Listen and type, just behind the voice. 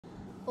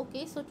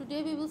Okay, so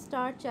today we will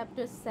start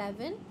chapter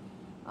 7,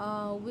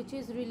 which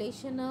is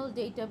relational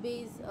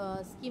database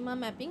schema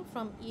mapping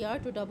from ER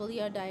to double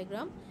ER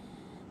diagram.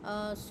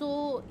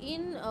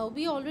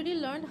 We already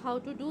learned how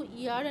to do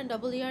ER and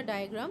double ER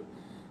diagram,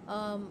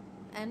 um,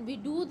 and we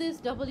do this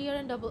double ER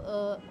and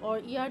double or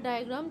ER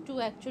diagram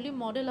to actually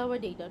model our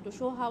data, to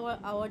show how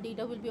our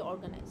data will be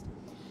organized.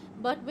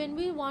 But when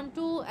we want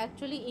to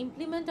actually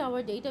implement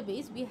our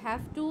database, we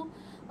have to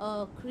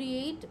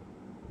create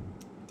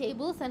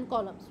tables and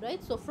columns,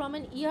 right? So from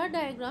an ER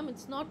diagram,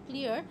 it's not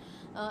clear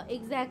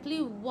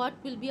exactly what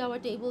will be our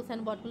tables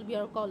and what will be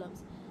our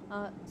columns,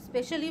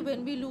 especially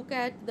when we look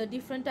at the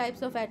different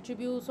types of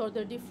attributes or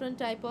the different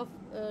type of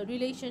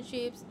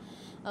relationships.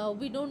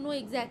 We don't know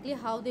exactly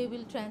how they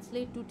will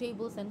translate to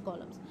tables and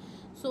columns.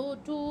 So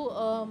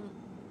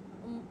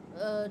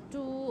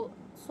to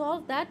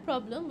solve that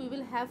problem, we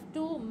will have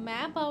to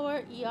map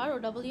our ER or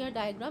double ER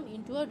diagram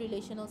into a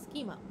relational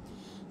schema.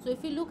 So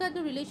if we look at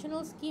the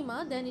relational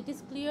schema, then it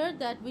is clear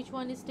that which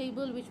one is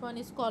table, which one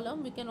is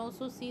column. We can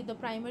also see the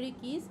primary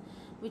keys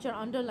which are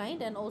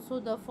underlined, and also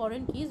the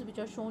foreign keys which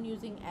are shown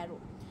using arrow.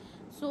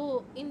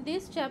 So in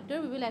this chapter,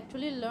 we will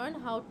actually learn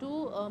how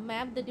to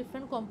map the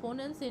different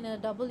components in a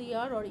double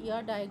ER or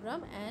ER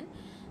diagram and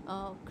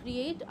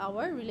create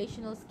our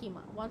relational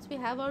schema. Once we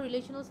have our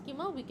relational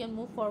schema, we can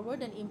move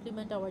forward and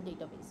implement our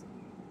database.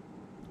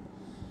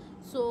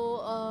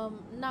 So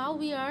now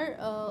we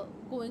are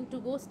going to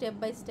go step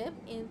by step.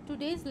 In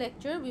today's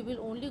lecture, we will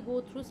only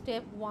go through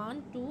step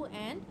 1, 2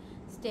 and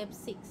step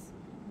 6.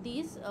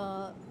 These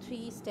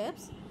 3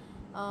 steps,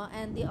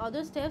 and the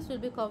other steps will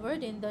be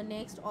covered in the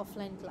next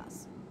offline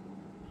class.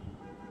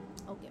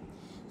 Okay,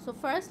 so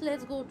first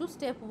let's go to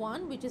step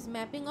 1, which is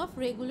mapping of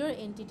regular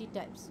entity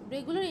types.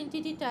 Regular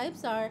entity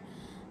types are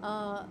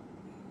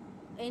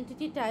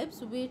entity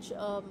types which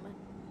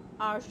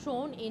are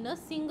shown in a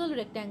single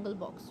rectangle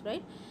box,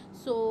 right?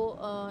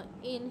 So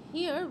in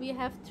here we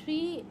have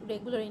 3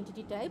 regular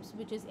entity types,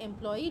 which is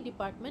employee,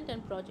 department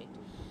and project,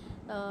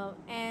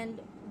 and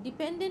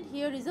dependent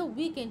here is a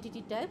weak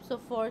entity type. So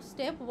for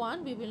step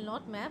 1, we will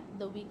not map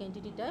the weak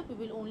entity type, we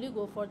will only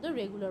go for the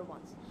regular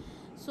ones.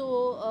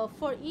 So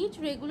for each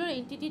regular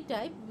entity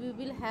type, we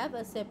will have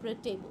a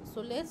separate table. So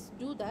let's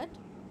do that.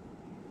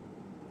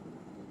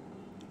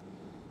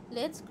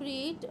 Let's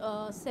create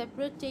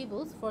separate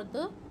tables for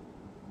the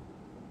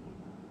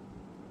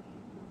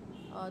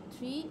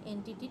 3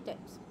 entity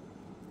types.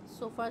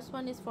 So first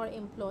one is for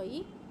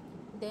employee,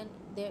 then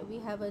there we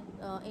have a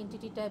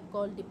entity type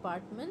called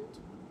department,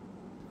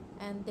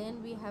 and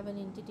then we have an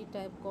entity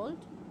type called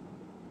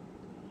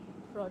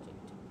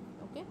project.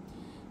 Okay,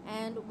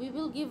 and we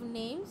will give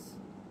names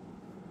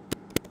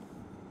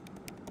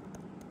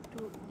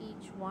to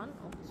each one.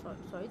 Oh,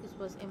 sorry, this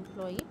was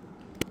employee.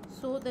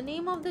 So the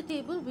name of the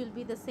table will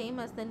be the same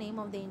as the name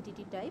of the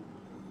entity type.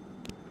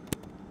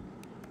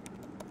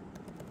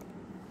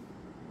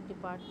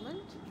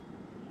 Department,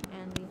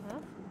 and we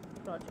have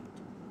project.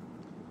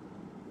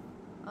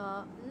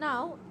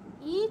 Now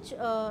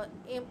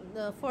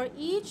for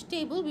each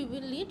table we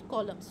will need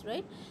columns,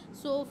 right?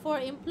 So for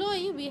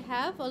employee, we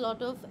have a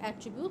lot of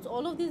attributes.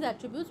 All of these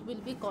attributes will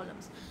be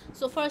columns.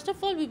 So first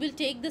of all, we will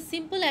take the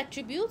simple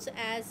attributes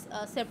as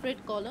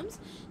separate columns.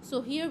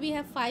 So here we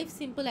have 5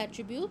 simple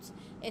attributes: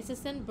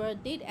 SSN,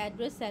 birth date,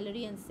 address,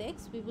 salary and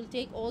sex. We will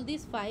take all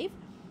these 5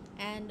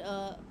 and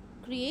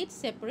create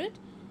separate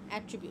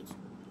attributes.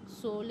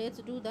 So let's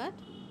do that.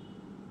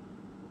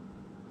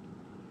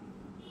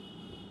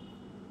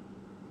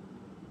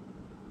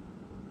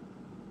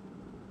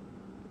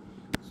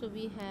 So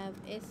we have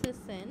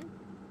SSN,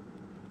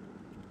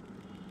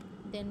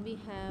 then we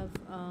have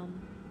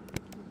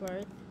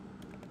birth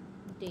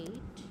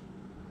date,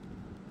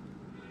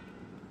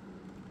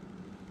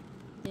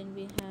 then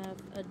we have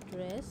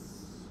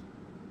address,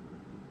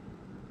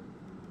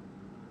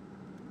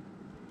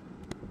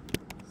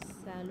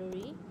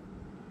 salary,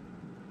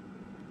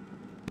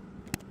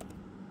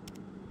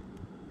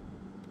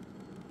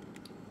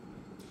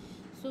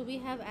 so we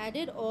have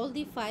added all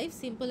the 5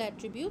 simple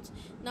attributes.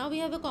 Now we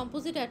have a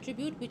composite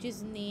attribute, which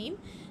is name,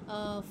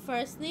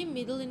 first name,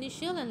 middle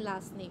initial and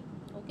last name.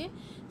 Okay,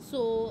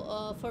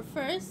 so for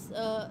first,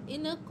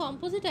 in a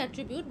composite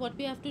attribute, what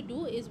we have to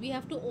do is we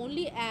have to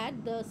only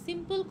add the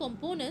simple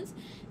components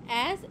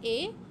as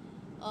a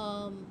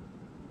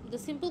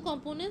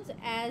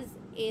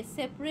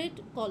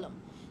separate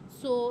column.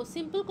 So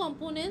simple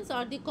components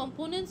are the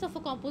components of a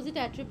composite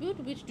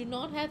attribute which do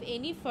not have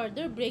any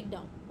further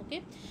breakdown.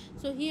 Okay,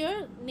 so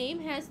here name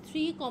has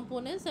 3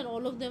 components and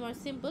all of them are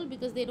simple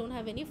because they don't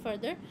have any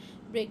further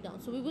breakdown.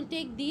 So we will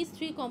take these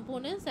 3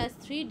 components as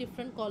 3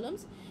 different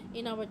columns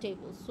in our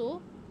table.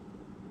 So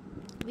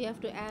we have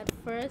to add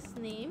first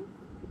name,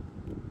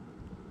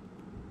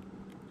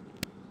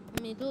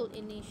 middle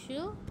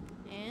initial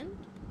and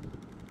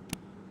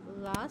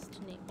last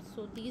name.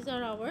 So these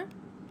are our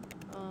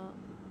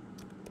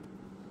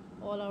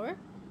all our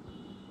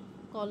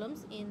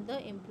columns in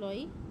the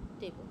employee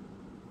table.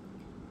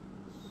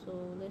 So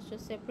let's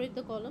just separate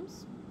the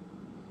columns.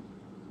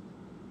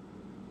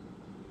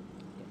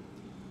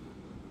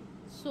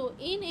 So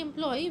in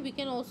employee, we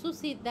can also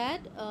see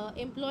that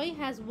employee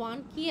has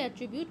one key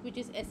attribute, which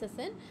is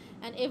SSN,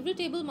 and every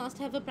table must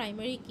have a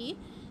primary key.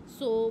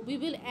 So we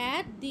will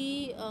add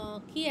the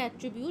key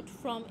attribute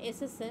from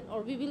SSN,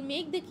 or we will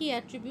make the key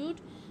attribute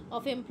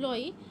of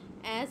employee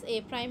as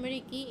a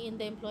primary key in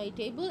the employee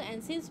table.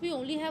 And since we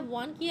only have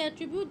one key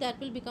attribute, that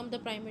will become the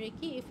primary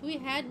key. If we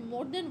had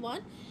more than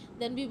one,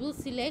 then we will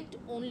select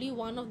only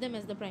one of them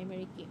as the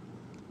primary key.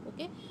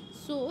 Okay,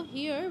 so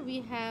here we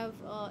have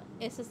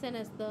SSN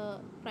as the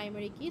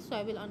primary key, so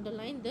I will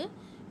underline the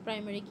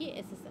primary key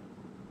SSN.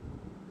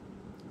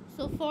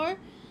 So for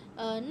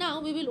now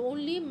we will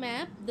only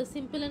map the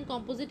simple and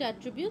composite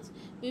attributes.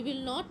 We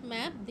will not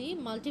map the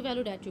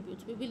multi-valued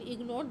attributes. We will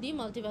ignore the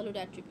multi-valued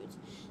attributes.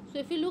 So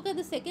if you look at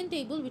the second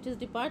table, which is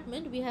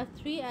department, we have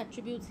three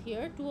attributes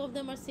here. Two of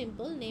them are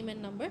simple, name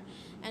and number,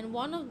 and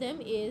one of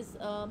them is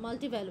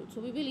multi-valued.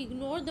 So we will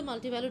ignore the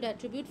multi-valued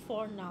attribute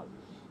for now.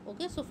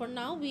 Okay, so for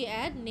now we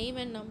add name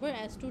and number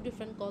as two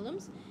different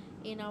columns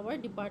in our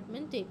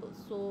department table.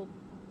 So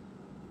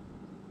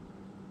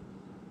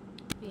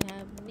we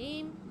have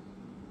name,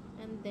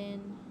 and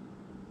then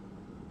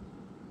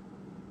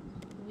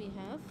we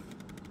have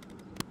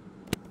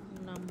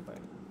number.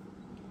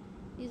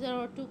 These are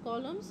our two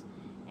columns,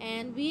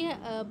 and we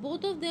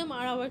both of them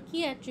are our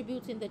key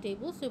attributes in the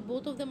table, so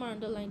both of them are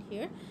underlined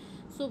here.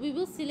 So we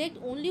will select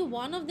only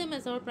one of them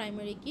as our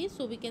primary key,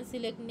 so we can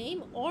select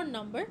name or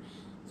number.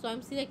 So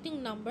I'm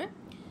selecting number.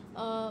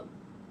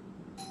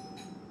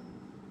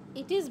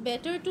 It is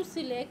better to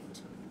select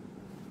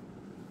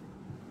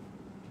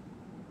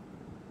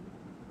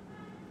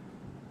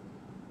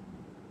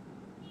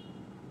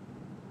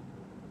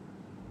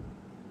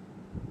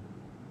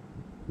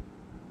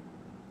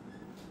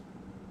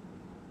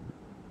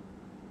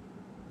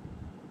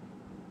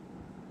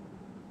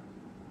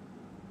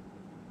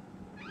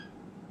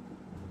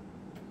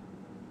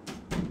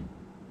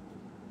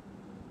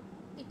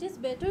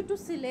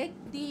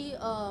the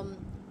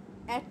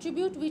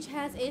attribute which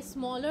has a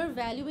smaller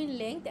value in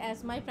length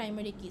as my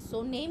primary key.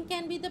 So name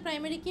can be the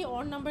primary key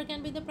or number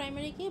can be the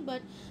primary key,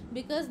 but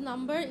because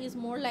number is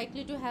more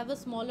likely to have a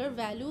smaller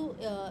value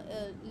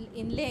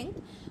in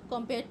length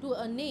compared to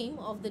a name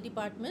of the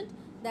department,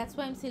 that's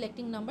why I'm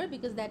selecting number,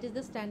 because that is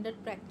the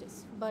standard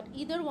practice, but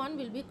either one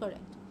will be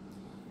correct.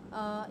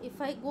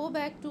 If I go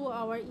back to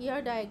our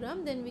ER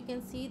diagram, then we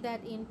can see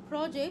that in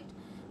project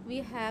we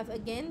have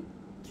again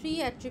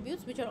three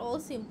attributes which are all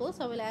simple,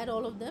 so I will add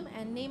all of them,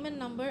 and name and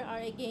number are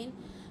again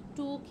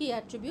two key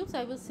attributes.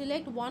 I will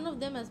select one of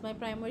them as my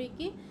primary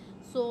key.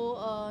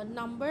 So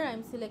number,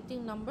 I'm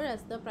selecting number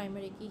as the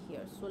primary key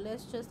here. So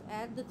let's just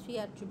add the three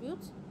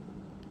attributes.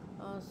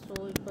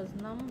 So it was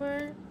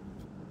number,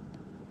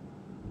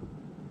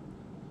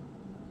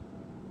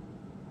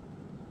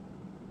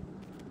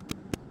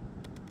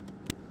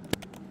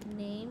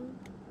 name,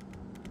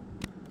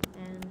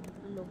 and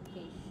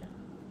location.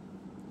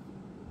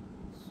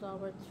 So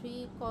our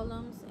three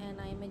columns, and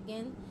I'm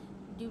again,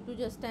 due to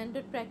just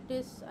standard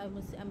practice,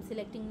 I'm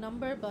selecting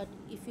number, but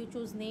if you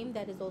choose name,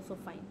 that is also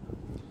fine.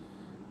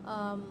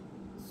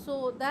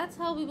 So that's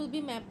how we will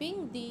be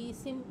mapping the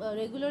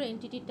regular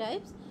entity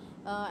types,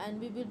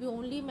 and we will be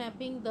only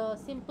mapping the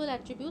simple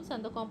attributes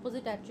and the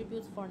composite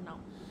attributes for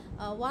now.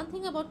 One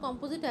thing about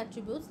composite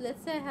attributes,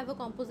 let's say I have a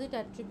composite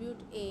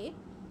attribute A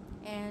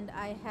and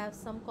I have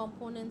some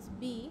components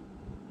B,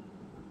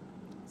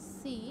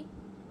 C,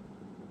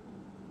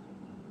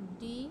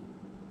 D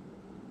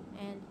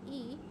and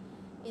E.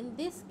 In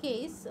this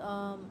case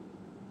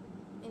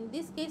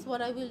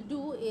what I will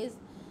do is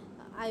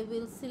I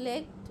will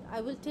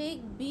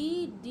take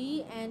B,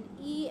 D and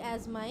E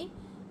as my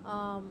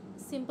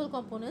simple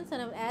components,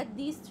 and I will add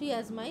these three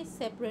as my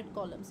separate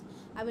columns.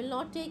 I will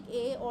not take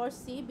A or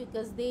C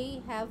because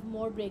they have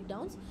more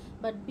breakdowns,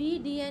 but B,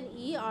 D and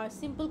E are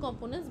simple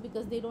components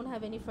because they don't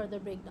have any further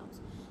breakdowns.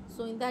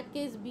 So in that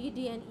case B,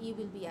 D and E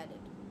will be added.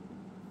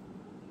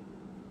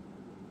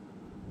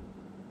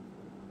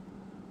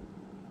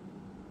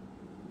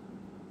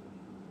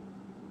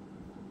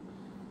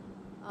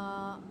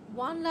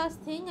 One last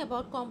thing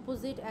about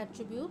composite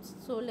attributes.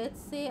 So let's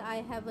say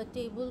I have a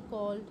table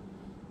called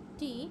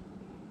T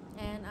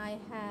and I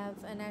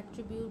have an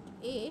attribute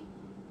A,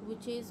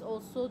 which is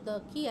also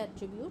the key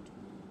attribute,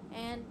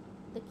 and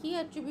the key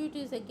attribute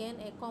is again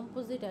a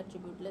composite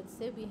attribute. Let's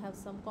say we have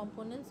some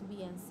components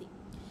B and C.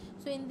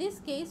 So in this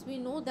case we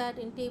know that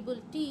in table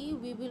T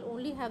we will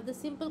only have the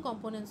simple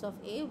components of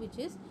A, which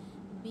is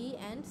B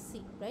and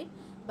C, right?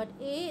 But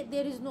A,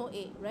 there is no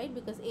A, right?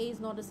 Because A is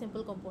not a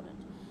simple component.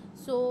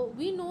 So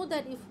we know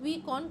that if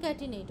we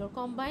concatenate or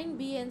combine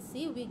B and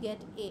C, we get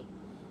A,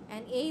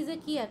 and A is a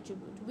key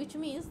attribute, which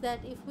means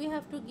that if we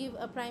have to give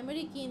a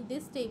primary key in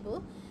this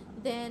table,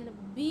 then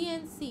B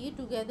and C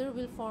together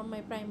will form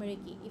my primary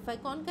key. If I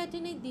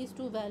concatenate these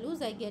two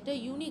values, I get a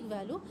unique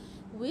value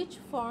which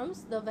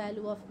forms the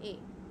value of A.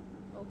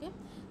 Okay,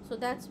 so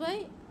that's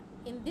why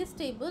in this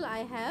table I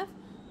have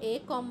a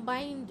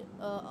combined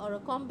or a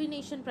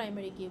combination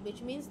primary key,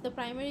 which means the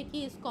primary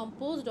key is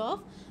composed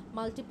of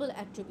multiple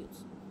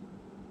attributes.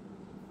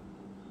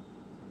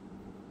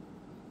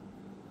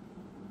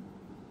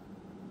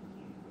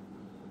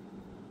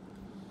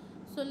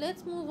 So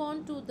let's move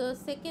on to the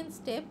second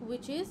step,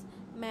 which is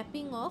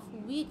mapping of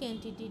weak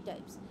entity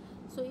types.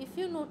 So if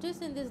you notice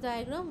in this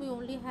diagram, we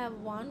only have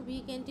one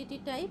weak entity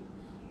type,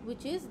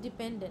 which is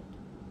dependent,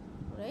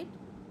 right?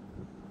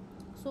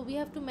 So we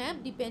have to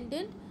map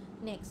dependent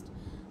next.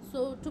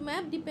 So to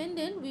map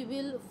dependent, we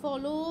will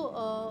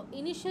follow,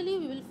 initially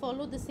we will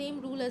follow the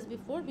same rule as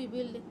before. We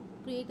will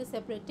create a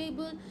separate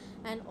table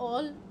and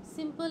all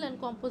simple and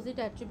composite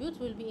attributes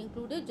will be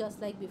included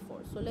just like before.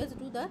 So let's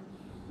do that.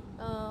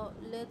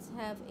 Let's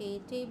have a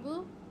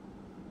table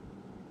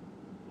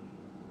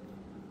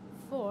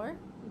for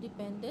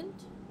dependent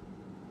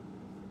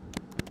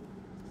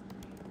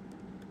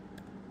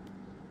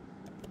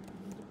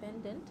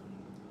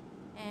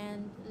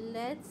and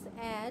let's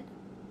add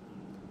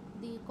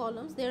the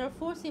columns. There are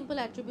 4 simple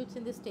attributes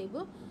in this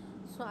table,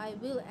 so I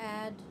will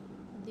add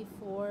the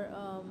 4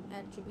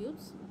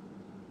 attributes.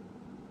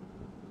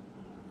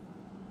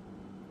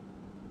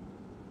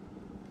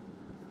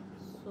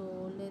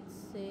 So let's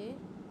say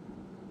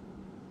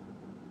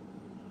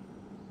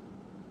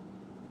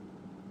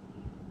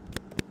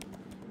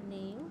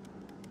name,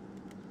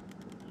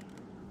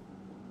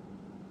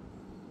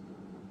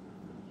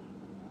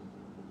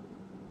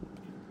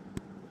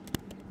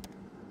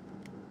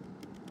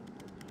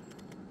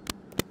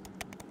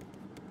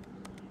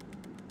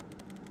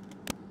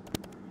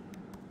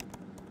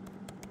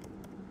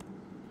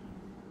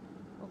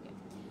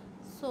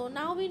 so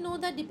now we know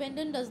that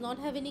dependent does not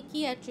have any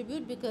key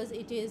attribute because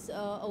it is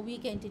a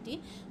weak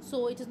entity.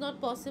 So it is not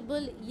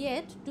possible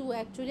yet to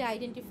actually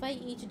identify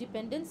each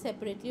dependent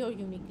separately or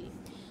uniquely.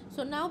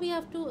 So now we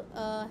have to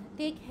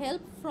take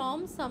help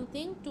from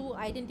something to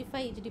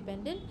identify each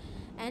dependent,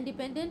 and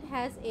dependent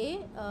has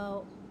a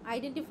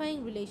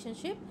identifying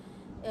relationship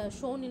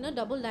shown in a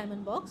double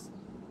diamond box.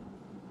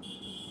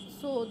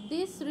 So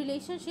this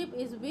relationship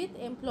is with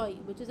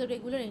employee, which is a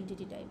regular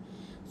entity type.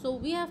 So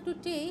we have to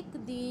take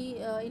the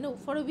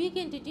for a weak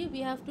entity, we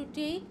have to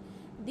take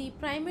the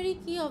primary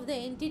key of the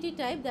entity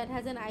type that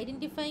has an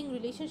identifying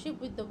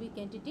relationship with the weak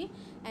entity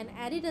and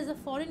add it as a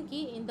foreign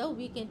key in the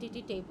weak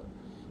entity table.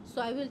 So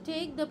I will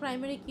take the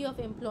primary key of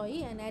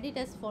employee and add it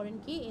as foreign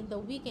key in the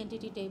weak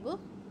entity table.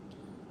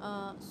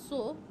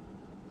 So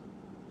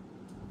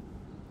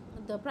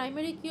the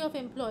primary key of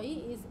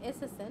employee is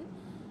SSN.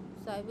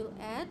 So I will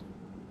add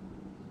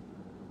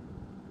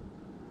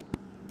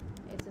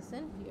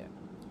SSN here.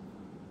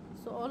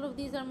 So all of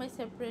these are my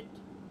separate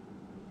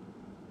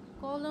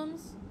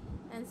columns,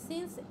 and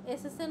since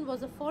SSN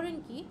was a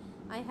foreign key,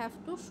 I have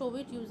to show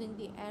it using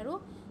the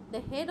arrow.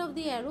 The head of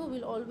the arrow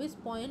will always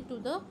point to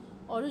the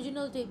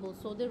original table,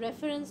 so the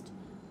referenced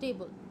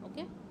table,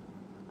 okay,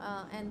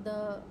 and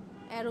the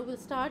arrow will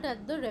start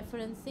at the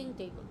referencing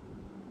table,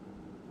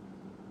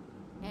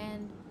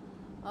 and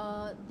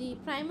the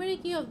primary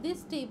key of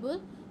this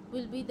table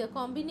will be the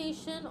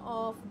combination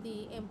of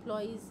the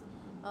employee's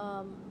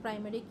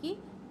primary key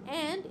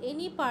and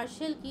any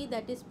partial key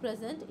that is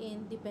present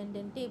in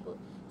dependent table.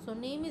 So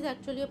name is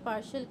actually a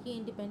partial key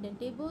in dependent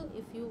table.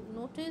 If you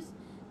notice,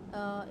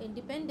 in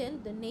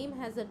dependent the name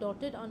has a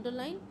dotted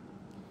underline.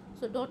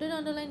 So dotted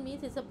underline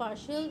means it's a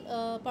partial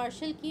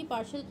key.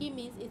 Partial key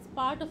means it's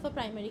part of a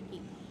primary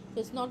key. So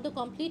it's not the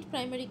complete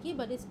primary key,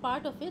 but it's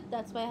part of it.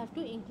 That's why I have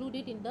to include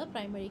it in the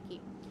primary key.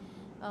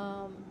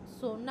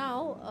 So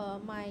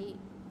now my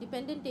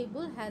dependent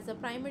table has a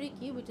primary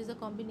key which is a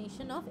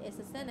combination of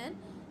SSN and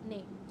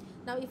name.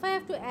 Now if I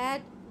have to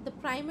add the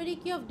primary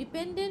key of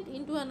dependent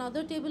into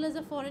another table as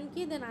a foreign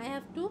key, then I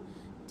have to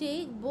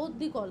take both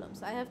the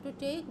columns. I have to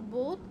take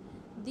both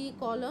the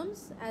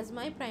columns as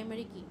my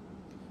primary key.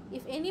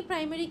 If any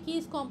primary key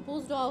is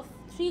composed of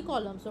 3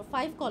 columns or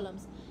 5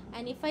 columns,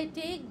 and if I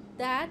take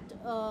that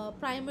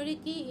primary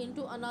key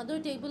into another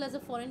table as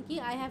a foreign key,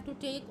 I have to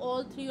take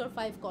all 3 or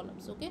 5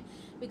 columns, okay,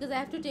 because I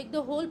have to take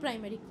the whole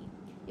primary key.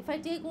 If I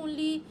take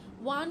only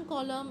one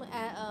column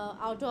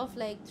out of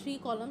like 3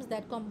 columns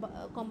that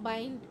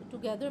combined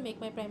together make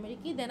my primary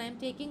key, then I am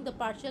taking the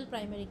partial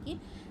primary key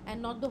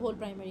and not the whole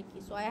primary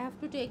key. So I have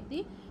to take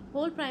the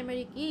whole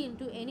primary key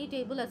into any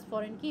table as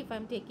foreign key if I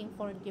am taking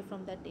foreign key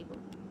from that table.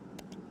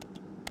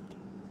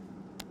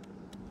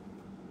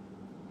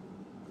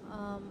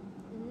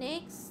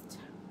 Next,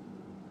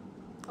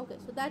 okay,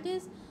 so that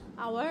is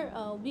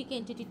our weak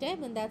entity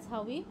type, and that's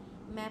how we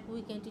map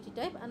weak entity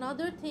type.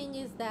 Another thing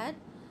is that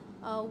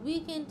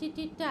weak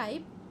entity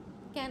type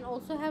can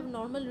also have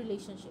normal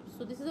relationships.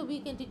 So this is a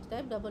weak entity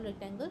type, double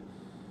rectangle,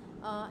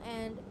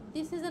 and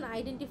this is an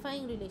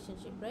identifying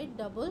relationship, right,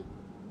 double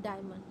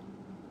diamond,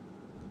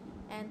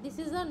 and this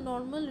is a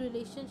normal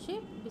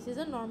relationship, this is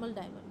a normal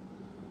diamond.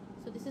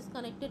 So this is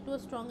connected to a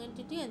strong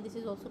entity and this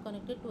is also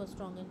connected to a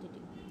strong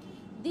entity.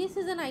 This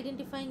is an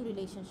identifying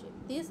relationship,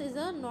 this is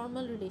a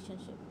normal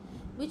relationship,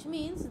 which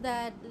means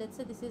that let's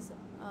say this is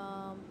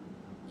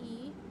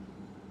E1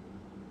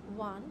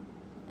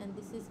 and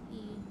this is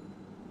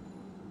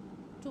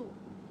E2.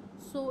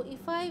 So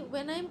if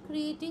when I'm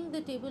creating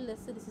the table,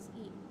 let's say this is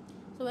E.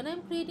 So when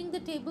I'm creating the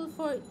table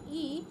for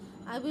E,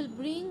 I will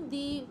bring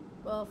the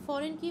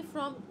foreign key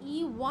from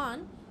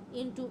E1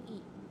 into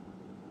E.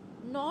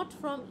 not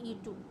from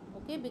E2,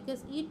 okay,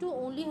 because E2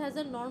 only has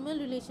a normal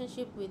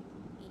relationship with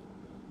E,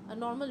 a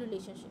normal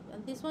relationship,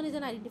 and this one is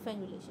an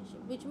identifying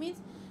relationship, which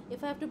means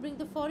if I have to bring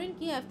the foreign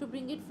key, I have to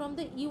bring it from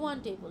the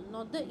E1 table,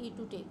 not the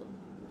E2 table.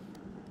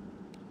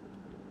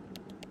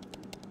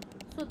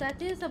 So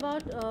that is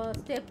about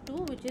step 2,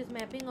 which is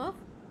mapping of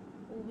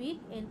weak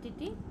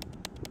entity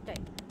type.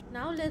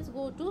 Now let's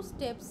go to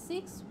step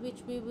 6,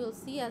 which we will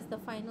see as the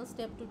final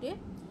step today.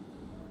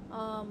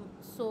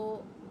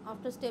 So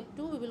after step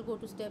 2, we will go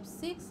to step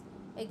 6.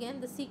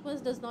 Again, the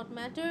sequence does not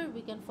matter,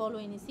 we can follow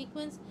any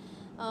sequence.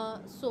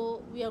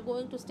 So we are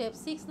going to step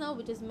 6 now,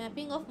 which is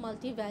mapping of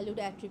multi-valued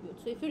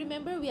attributes. So if you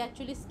remember, we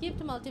actually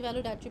skipped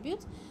multi-valued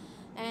attributes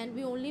and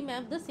we only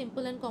map the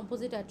simple and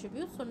composite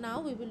attributes. So now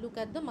we will look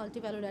at the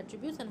multi-valued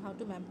attributes and how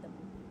to map them.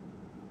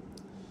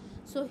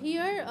 So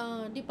here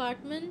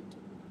department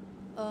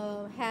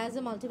has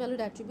a multi-valued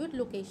attribute,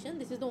 location.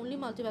 This is the only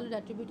multi-valued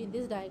attribute in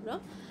this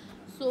diagram.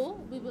 So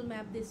we will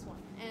map this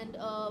one, and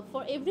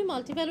for every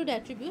multi-valued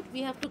attribute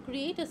we have to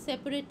create a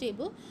separate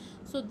table.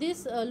 So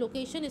this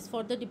location is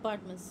for the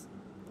departments,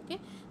 okay.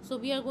 So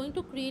we are going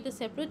to create a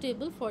separate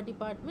table for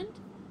department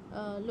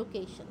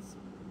locations.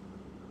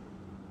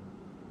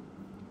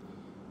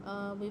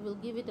 We will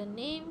give it a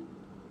name.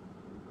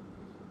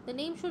 The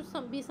name should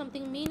be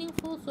something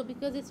meaningful, so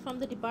because it's from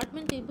the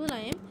department table, I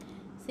am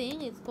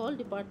saying it's called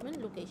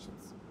department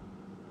locations.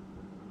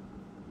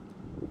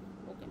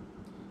 Okay,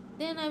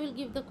 then I will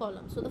give the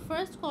column. So the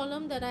first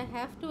column that I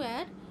have to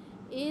add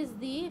is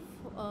the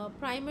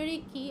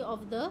primary key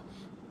of the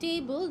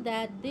table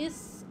that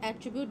this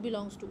attribute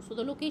belongs to. So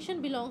the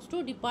location belongs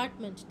to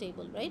department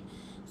table, right?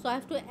 So I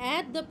have to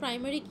add the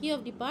primary key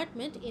of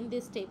department in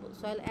this table.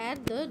 So I'll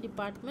add the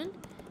department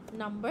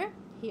number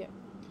here.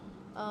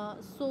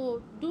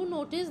 So do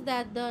notice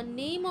that the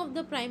name of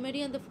the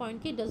primary and the foreign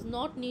key does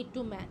not need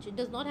to match. It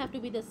does not have to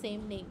be the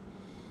same name.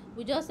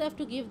 We just have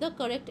to give the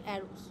correct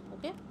arrows,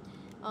 okay.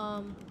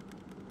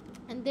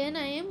 And then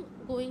I am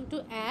going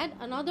to add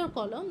another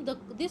column.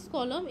 This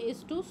column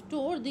is to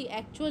store the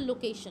actual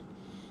location.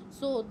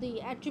 So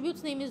the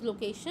attribute's name is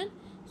location,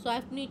 so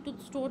I need to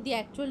store the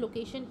actual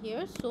location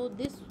here. So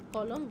this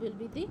column will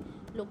be the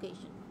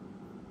location.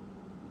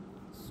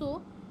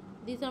 So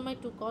these are my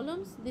two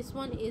columns. This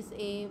one is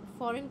a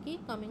foreign key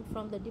coming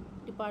from the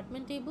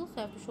department table, so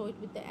I have to show it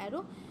with the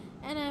arrow,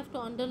 and I have to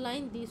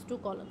underline these two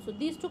columns. So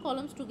these two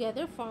columns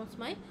together forms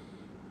my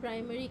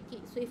primary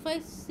key. So if I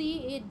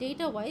see it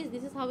data wise,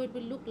 this is how it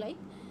will look like.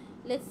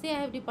 Let's say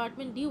I have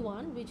department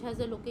D1, which has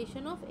a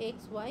location of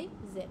X, Y,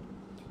 Z.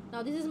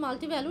 Now this is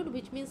multi-valued,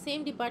 which means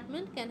same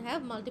department can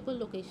have multiple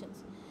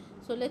locations.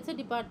 So let's say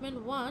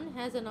department 1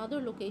 has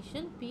another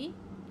location P,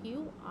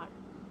 Q, R.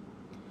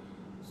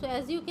 So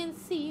as you can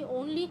see,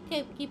 only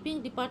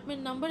keeping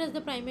department number as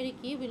the primary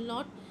key will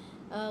not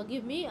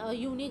give me a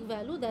unique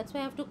value. That's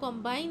why I have to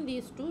combine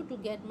these two to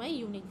get my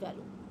unique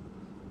value.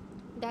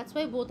 That's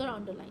why both are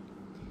underlined,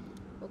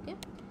 okay.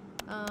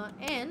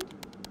 And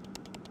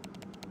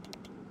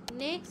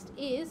next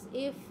is,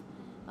 if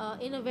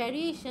in a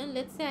variation,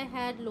 let's say I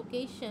had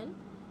location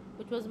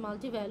which was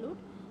multi-valued,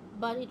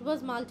 but it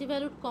was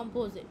multi-valued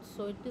composite.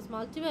 So it is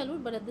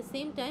multi-valued, but at the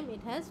same time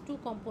it has two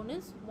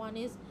components. One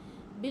is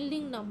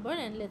building number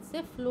and let's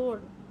say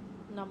floor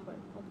number,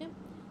 okay.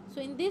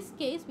 So in this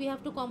case we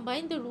have to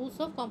combine the rules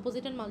of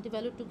composite and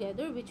multi-valued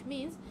together, which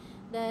means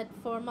that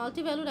for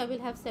multi-valued I will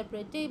have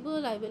separate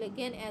table. I will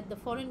again add the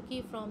foreign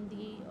key from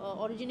the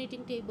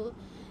originating table,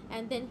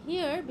 and then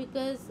here,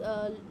 because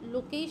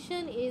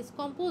location is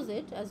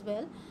composite as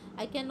well,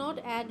 I cannot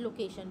add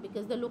location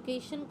because the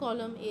location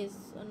column is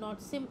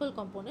not simple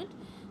component.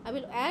 I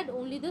will add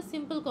only the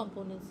simple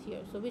components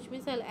here, so which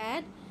means I'll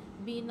add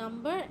B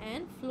number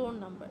and floor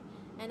number.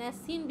 And as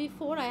seen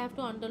before, I have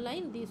to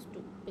underline these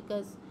two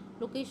because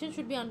location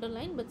should be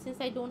underlined, but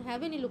since I don't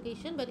have any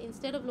location, but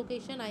instead of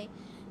location I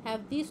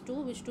have these two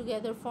which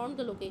together form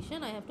the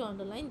location, I have to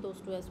underline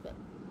those two as well,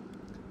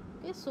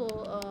 okay.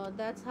 So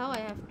that's how I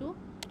have to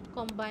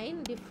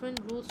combine different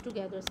rules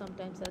together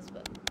sometimes as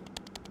well.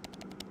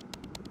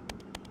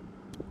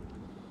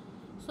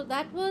 So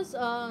that was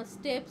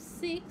step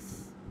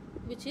 6,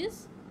 which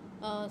is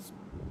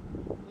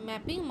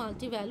mapping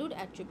multi-valued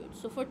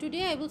attributes. So for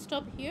today I will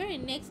stop here.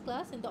 In next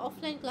class, in the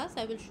offline class,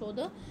 I will show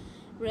the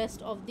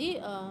rest of the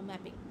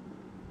mapping,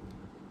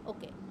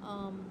 okay.